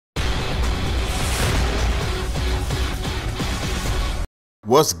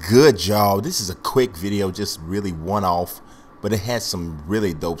What's good, y'all? This is a quick video, just really one-off, but it has some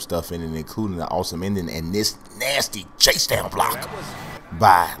really dope stuff in it, including the awesome ending and this nasty chase down block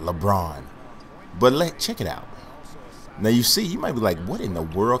by LeBron. But check it out. Now you see, you might be like, what in the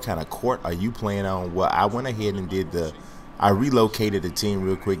world kind of court are you playing on? Well, I went ahead and I relocated the team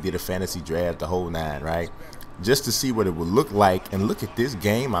real quick, did a fantasy draft, the whole nine, right? Just to see what it would look like, and look at this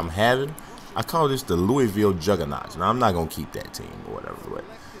game I'm having. I call this the Louisville Juggernauts. Now, I'm not going to keep that team or whatever, but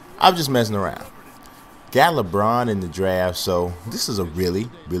I'm just messing around. Got LeBron in the draft, so this is a really,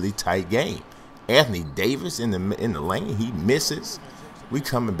 really tight game. Anthony Davis in the lane, he misses. We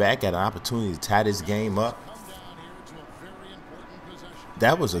coming back at an opportunity to tie this game up.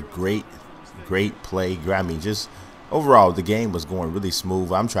 That was a great play. I mean, just overall, the game was going really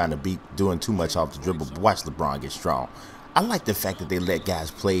smooth. I'm trying to beat doing too much off the dribble, but watch LeBron get strong. I like the fact that they let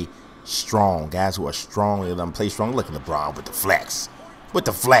guys play strong, guys who are strong, they let them play strong. Look at LeBron with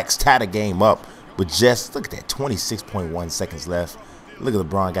the flex. Tie the game up. But just look at that, 26.1 seconds left. Look at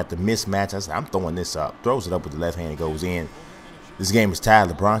LeBron, got the mismatch. I said, I'm throwing this up. Throws it up with the left hand, it goes in. This game is tied.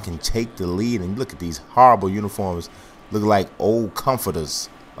 LeBron can take the lead, and look at these horrible uniforms. Look like old comforters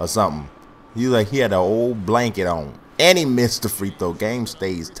or something. He had an old blanket on. And he missed the free throw. Game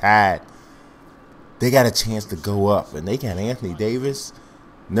stays tied. They got a chance to go up, and they got Anthony Davis,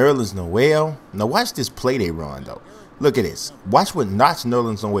 Nerlens Noel. Now watch this play they run, though. Look at this. Watch what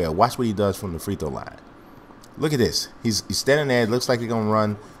Nerlens Noel. Watch what he does from the free throw line. Look at this. He's standing there. It looks like they're going to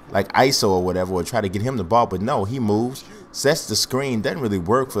run like ISO or whatever, or try to get him the ball. But no, he moves, sets the screen. Doesn't really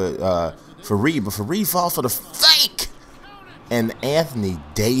work for Reed, but Reed falls for the fake. And Anthony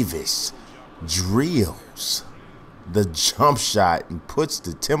Davis drills the jump shot and puts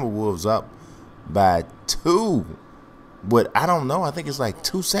the Timberwolves up by 2. But I don't know. I think it's like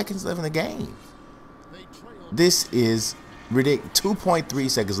 2 seconds left in the game. This is ridiculous. 2.3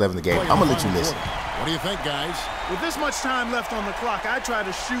 seconds left in the game. I'm going to let you listen. What do you think, guys? With this much time left on the clock, I try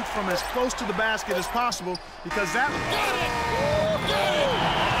to shoot from as close to the basket as possible because that... Got it! Got it!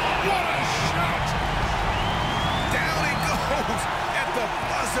 What a shot! Down it goes at the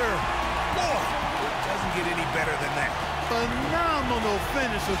buzzer. Boy, doesn't get any better than that. Phenomenal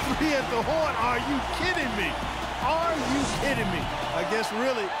finish. A 3 at the horn. Are you kidding me? Are you kidding me? I guess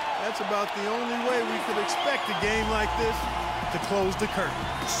really that's about the only way we could expect a game like this to close the curtain.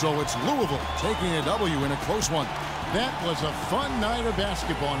 So it's Louisville taking a W in a close one. That was a fun night of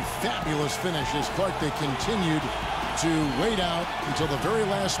basketball and fabulous finish as Clark, they continued to wait out until the very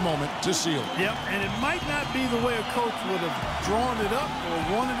last moment to seal. Yep, and it might not be the way a coach would have drawn it up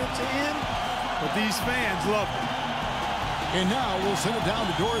or wanted it to end, but these fans love it. And now we'll send it down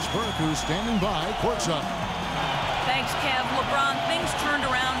to Doris Burke, who's standing by courtside. Thanks, Kev. LeBron, things turned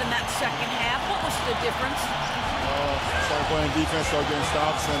around in that second half. What was the difference? Started playing defense, started getting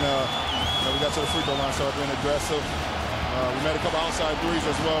stops, and we got to the free throw line, started being aggressive. We made a couple outside threes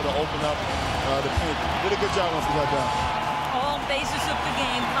as well to open up the paint. Did a good job once we got down. All phases of the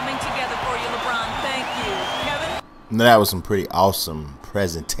game coming together for you, LeBron. Thank you. Kevin? Now, that was some pretty awesome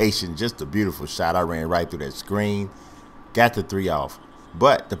presentation. Just a beautiful shot. I ran right through that screen. Got the 3 off.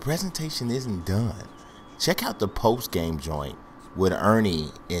 But the presentation isn't done. Check out the post-game joint with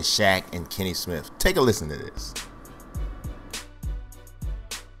Ernie and Shaq and Kenny Smith. Take a listen to this.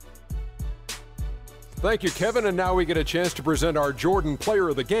 Thank you, Kevin. And now we get a chance to present our Jordan Player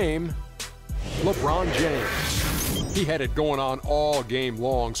of the Game, LeBron James. He had it going on all game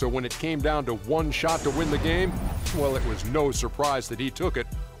long, so when it came down to one shot to win the game, well, it was no surprise that he took it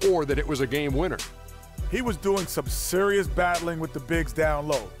or that it was a game winner. He was doing some serious battling with the bigs down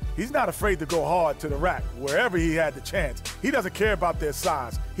low. He's not afraid to go hard to the rack wherever he had the chance. He doesn't care about their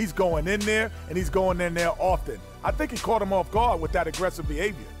size. He's going in there, and he's going in there often. I think he caught him off guard with that aggressive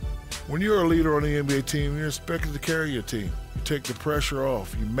behavior. When you're a leader on the NBA team, you're expected to carry your team. You take the pressure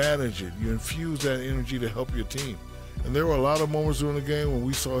off, you manage it, you infuse that energy to help your team. And there were a lot of moments during the game when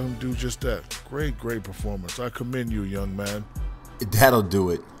we saw him do just that. Great performance. I commend you, young man. That'll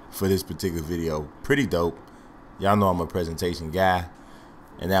do it for this particular video. Pretty dope. Y'all know I'm a presentation guy,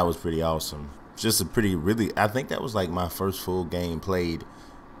 and that was pretty awesome. Just a I think that was like my first full game played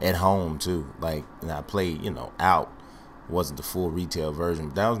at home too. Like, and I played, out. It wasn't the full retail version,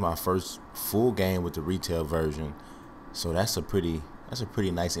 but that was my first full game with the retail version. So that's a pretty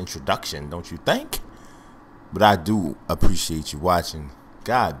nice introduction, don't you think? But I do appreciate you watching.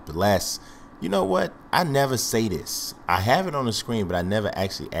 God bless. You know what? I never say this. I have it on the screen, but I never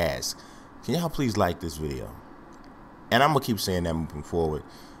actually ask. Can y'all please like this video? And I'm going to keep saying that moving forward.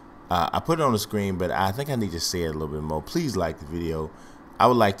 I put it on the screen, but I think I need to say it a little bit more. Please like the video. I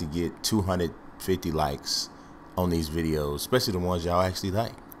would like to get 250 likes on these videos, especially the ones y'all actually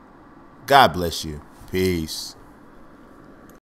like. God bless you. Peace.